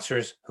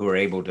sponsors who are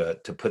able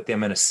to put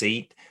them in a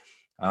seat.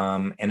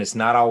 And it's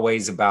not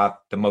always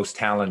about the most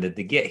talented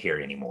to get here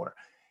anymore.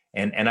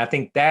 And I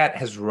think that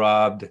has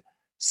rubbed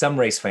some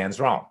race fans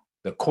wrong,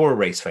 the core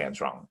race fans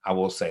wrong. I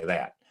will say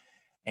that.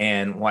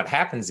 And what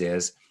happens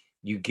is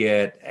you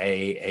get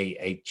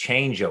a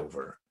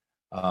changeover,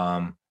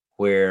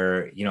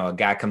 where, a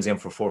guy comes in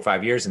for 4 or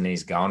 5 years and then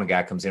he's gone. A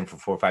guy comes in for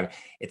 4 or 5.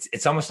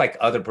 It's almost like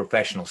other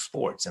professional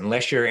sports.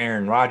 Unless you're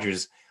Aaron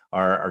Rodgers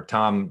or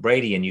Tom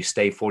Brady and you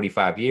stay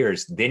 45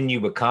 years, then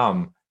you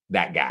become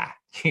that guy.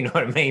 You know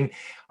what I mean?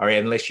 Or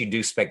unless you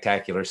do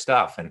spectacular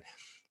stuff. And,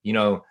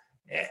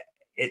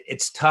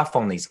 it's tough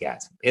on these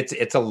guys.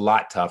 It's a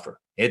lot tougher.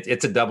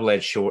 It's a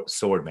double-edged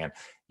sword, man.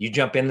 You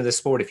jump into the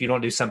sport, if you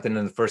don't do something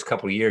in the first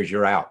couple of years,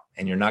 you're out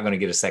and you're not going to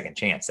get a second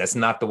chance. That's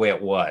not the way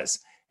it was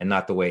and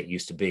not the way it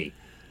used to be.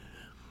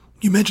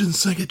 You mentioned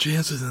second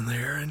chances in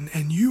there,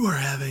 and you are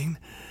having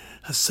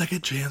a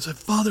second chance at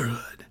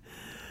fatherhood.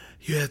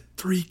 You had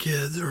 3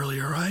 kids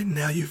earlier, right? And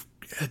now you've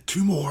had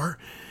 2 more,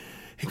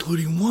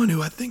 including one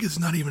who I think is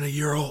not even a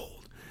year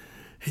old,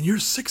 and you're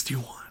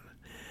 61.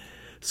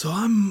 So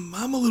I'm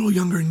a little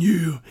younger than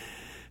you,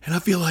 and I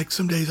feel like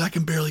some days I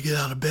can barely get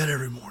out of bed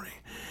every morning.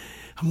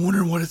 I'm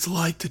wondering what it's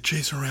like to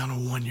chase around a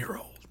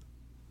 1-year-old.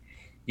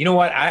 You know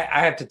what? I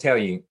have to tell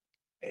you,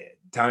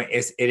 Tommy,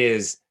 it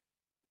is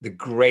the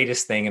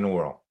greatest thing in the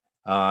world.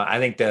 I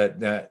think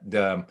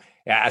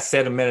I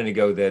said a minute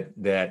ago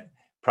that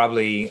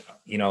probably,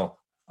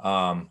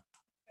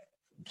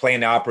 playing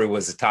the Opry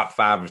was the top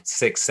 5,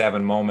 6,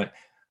 7 moment.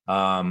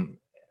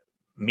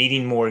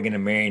 Meeting Morgan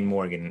and marrying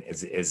Morgan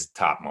is a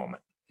top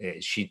moment.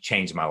 She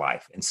changed my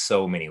life in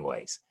so many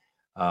ways,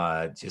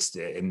 just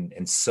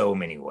in so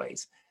many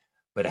ways.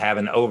 But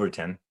having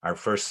Overton, our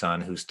first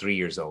son, who's 3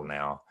 years old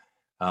now,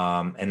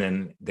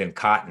 and then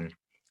Cotton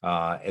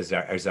as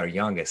our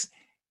youngest,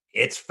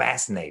 it's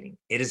fascinating.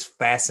 It is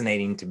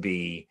fascinating to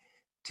be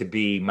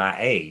my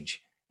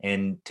age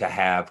and to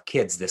have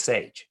kids this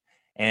age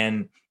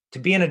and to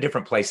be in a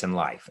different place in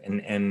life.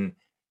 And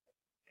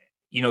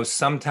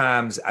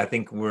sometimes I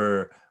think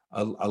we're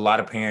a lot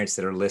of parents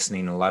that are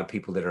listening, a lot of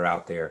people that are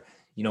out there,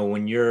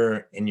 when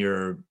you're in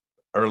your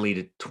early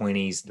to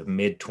 20s, to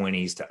mid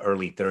 20s to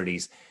early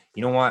 30s,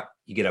 you know what?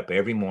 You get up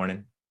every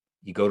morning,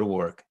 you go to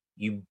work,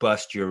 you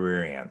bust your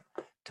rear end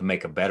to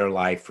make a better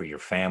life for your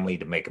family,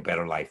 to make a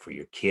better life for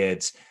your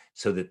kids,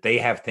 so that they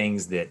have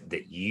things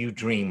that you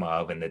dream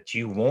of and that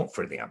you want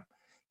for them.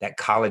 That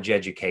college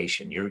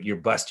education, you're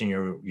busting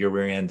your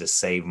rear end to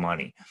save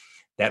money.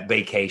 That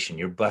vacation,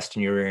 you're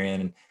busting your rear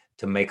end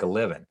to make a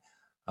living.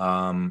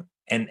 And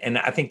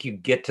I think you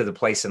get to the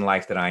place in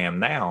life that I am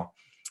now,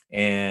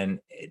 and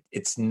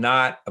it's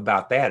not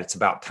about that. It's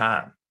about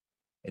time.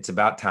 It's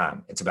about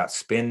time. It's about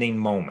spending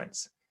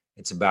moments.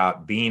 It's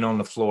about being on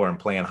the floor and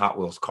playing Hot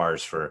Wheels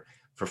cars for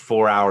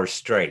 4 hours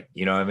straight.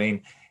 You know what I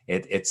mean?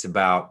 It's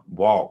about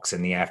walks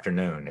in the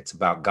afternoon. It's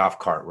about golf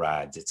cart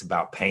rides. It's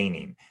about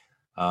painting.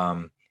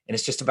 And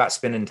it's just about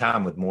spending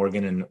time with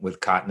Morgan and with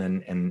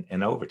Cotton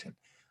and Overton.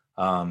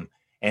 And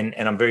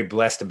I'm very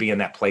blessed to be in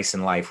that place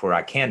in life where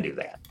I can do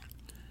that.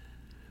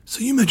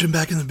 So you mentioned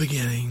back in the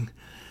beginning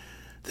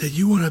that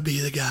you want to be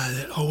the guy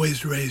that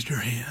always raised your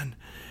hand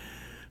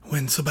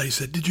when somebody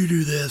said, did you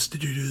do this?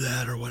 Did you do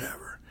that? Or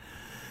whatever.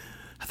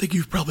 I think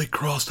you've probably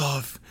crossed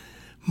off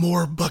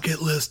more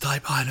bucket list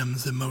type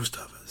items than most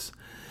of us.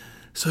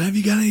 So have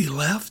you got any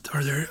left?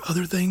 Are there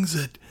other things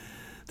that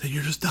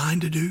you're just dying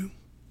to do?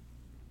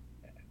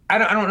 I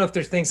don't know if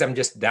there's things I'm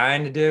just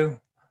dying to do.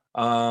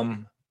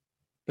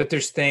 But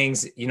there's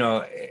things,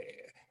 when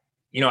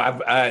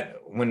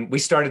we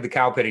started the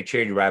Kyle Petty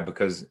charity ride,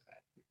 because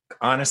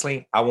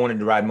honestly, I wanted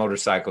to ride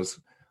motorcycles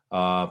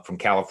from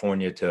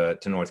California to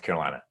North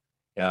Carolina.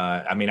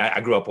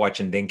 I grew up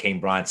watching Then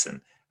Came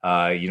Bronson.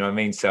 You know what I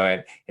mean? So,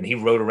 and he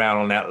rode around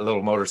on that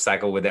little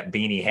motorcycle with that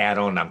beanie hat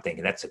on. And I'm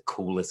thinking, that's the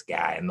coolest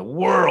guy in the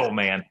world,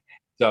 man.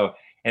 So,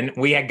 and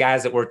we had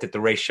guys that worked at the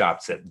race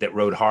shops that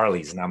rode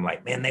Harleys. And I'm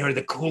like, man, they were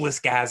the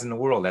coolest guys in the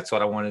world. That's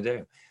what I want to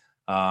do.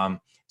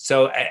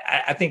 So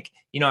I think,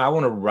 I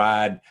want to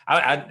ride,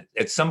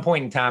 at some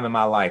point in time in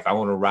my life, I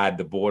want to ride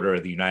the border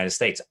of the United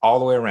States all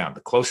the way around,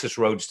 the closest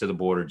roads to the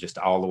border, just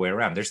all the way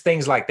around. There's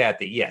things like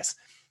that, yes,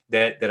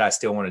 that I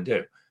still want to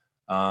do.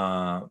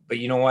 But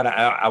you know what?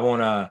 I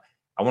want to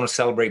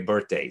celebrate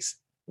birthdays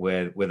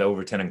with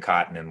Overton and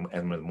Cotton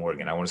and with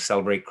Morgan. I want to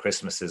celebrate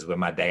Christmases with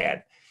my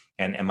dad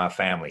and my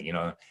family.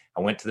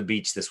 I went to the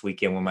beach this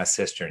weekend with my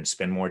sister and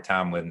spend more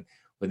time with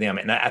them.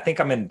 And I think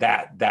I'm in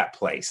that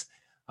place.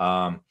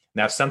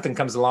 Now, if something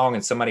comes along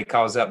and somebody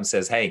calls up and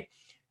says, hey,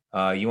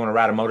 you want to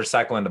ride a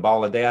motorcycle in the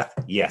Ball of Death?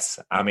 Yes,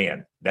 I'm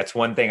in. That's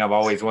one thing I've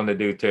always wanted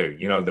to do too.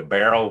 The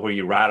barrel where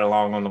you ride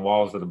along on the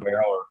walls of the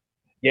barrel.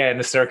 And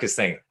the circus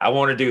thing. I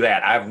want to do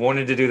that. I've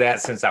wanted to do that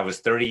since I was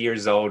 30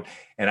 years old,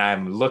 and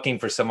I'm looking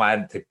for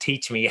somebody to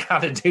teach me how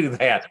to do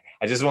that.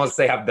 I just want to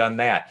say I've done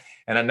that.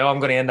 And I know I'm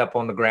going to end up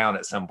on the ground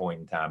at some point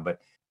in time,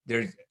 but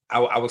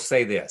I will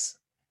say this.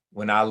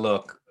 When I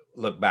look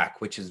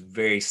back, which is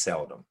very, very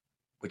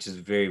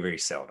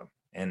seldom.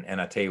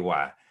 And I tell you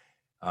why.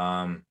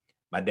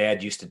 My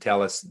dad used to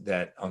tell us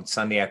that on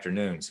Sunday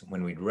afternoons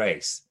when we'd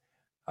race,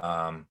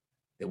 that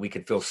we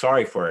could feel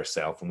sorry for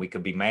ourselves and we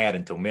could be mad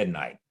until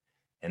midnight.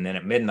 And then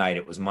at midnight,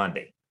 it was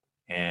Monday.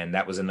 And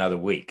that was another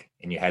week.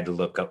 And you had to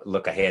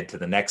look ahead to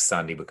the next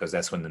Sunday because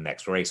that's when the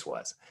next race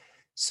was.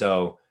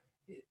 So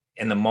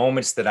in the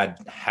moments that I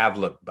have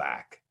looked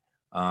back,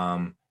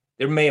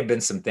 there may have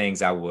been some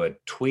things I would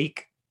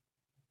tweak,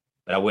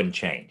 but I wouldn't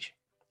change.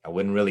 I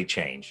wouldn't really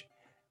change.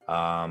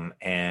 I'm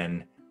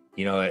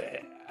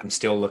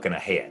still looking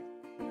ahead.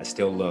 I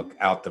still look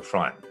out the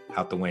front,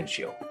 out the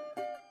windshield.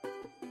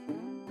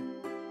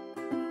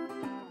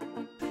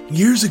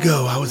 Years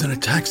ago, I was in a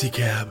taxi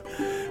cab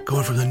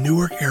going from the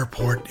Newark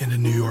airport into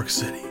New York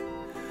City.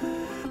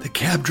 The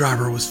cab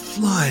driver was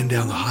flying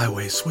down the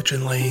highway,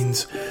 switching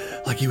lanes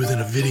like he was in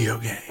a video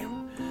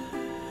game.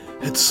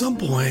 At some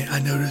point,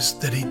 I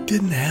noticed that he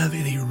didn't have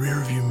any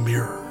rearview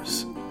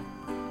mirrors.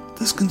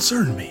 This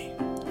concerned me.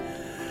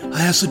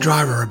 I asked the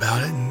driver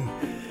about it, and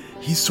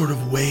he sort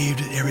of waved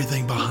at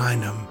everything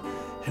behind him,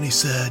 and he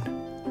said,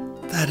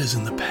 "That is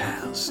in the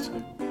past."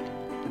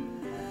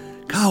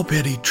 Kyle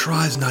Petty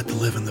tries not to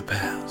live in the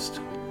past.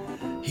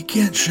 He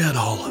can't shed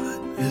all of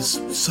it. His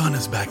son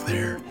is back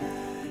there,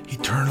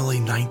 eternally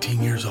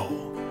 19 years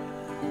old,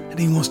 and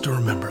he wants to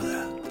remember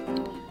that.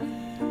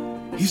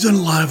 He's done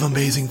a lot of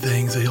amazing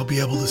things that he'll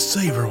be able to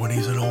savor when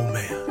he's an old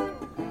man.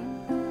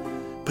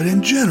 But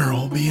in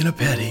general, being a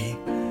Petty,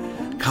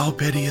 Kyle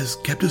Petty has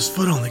kept his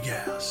foot on the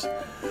gas,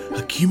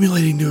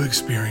 accumulating new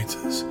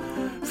experiences,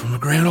 from a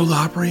Grand Ole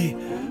Opry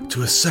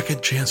to a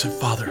second chance at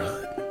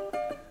fatherhood.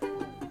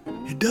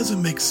 It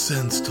doesn't make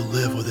sense to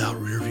live without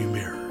rearview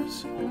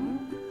mirrors.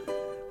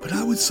 But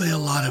I would say a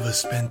lot of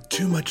us spend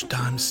too much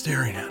time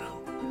staring at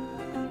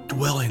them,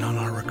 dwelling on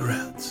our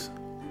regrets.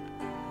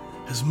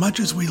 As much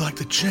as we like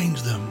to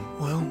change them,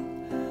 well,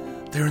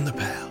 they're in the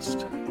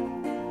past.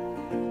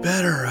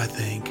 Better, I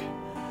think,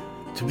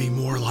 to be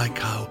more like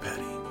Kyle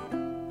Petty.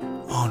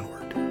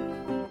 Onward.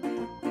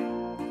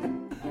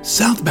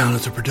 Southbound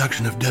is a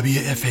production of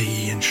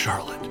WFAE in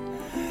Charlotte.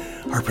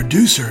 Our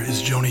producer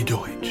is Joni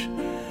Deutsch.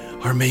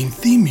 Our main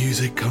theme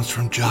music comes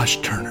from Josh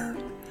Turner.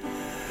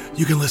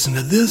 You can listen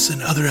to this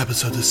and other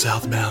episodes of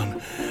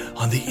Southbound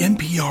on the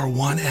NPR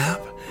One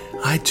app,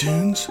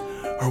 iTunes,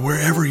 or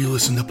wherever you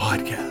listen to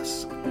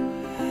podcasts.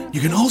 You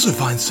can also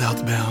find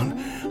Southbound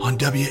on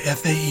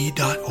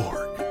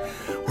WFAE.org,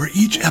 where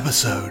each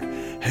episode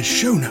has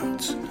show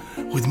notes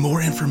with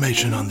more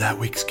information on that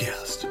week's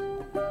guest.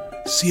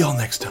 See y'all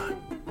next time.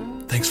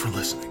 Thanks for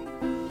listening.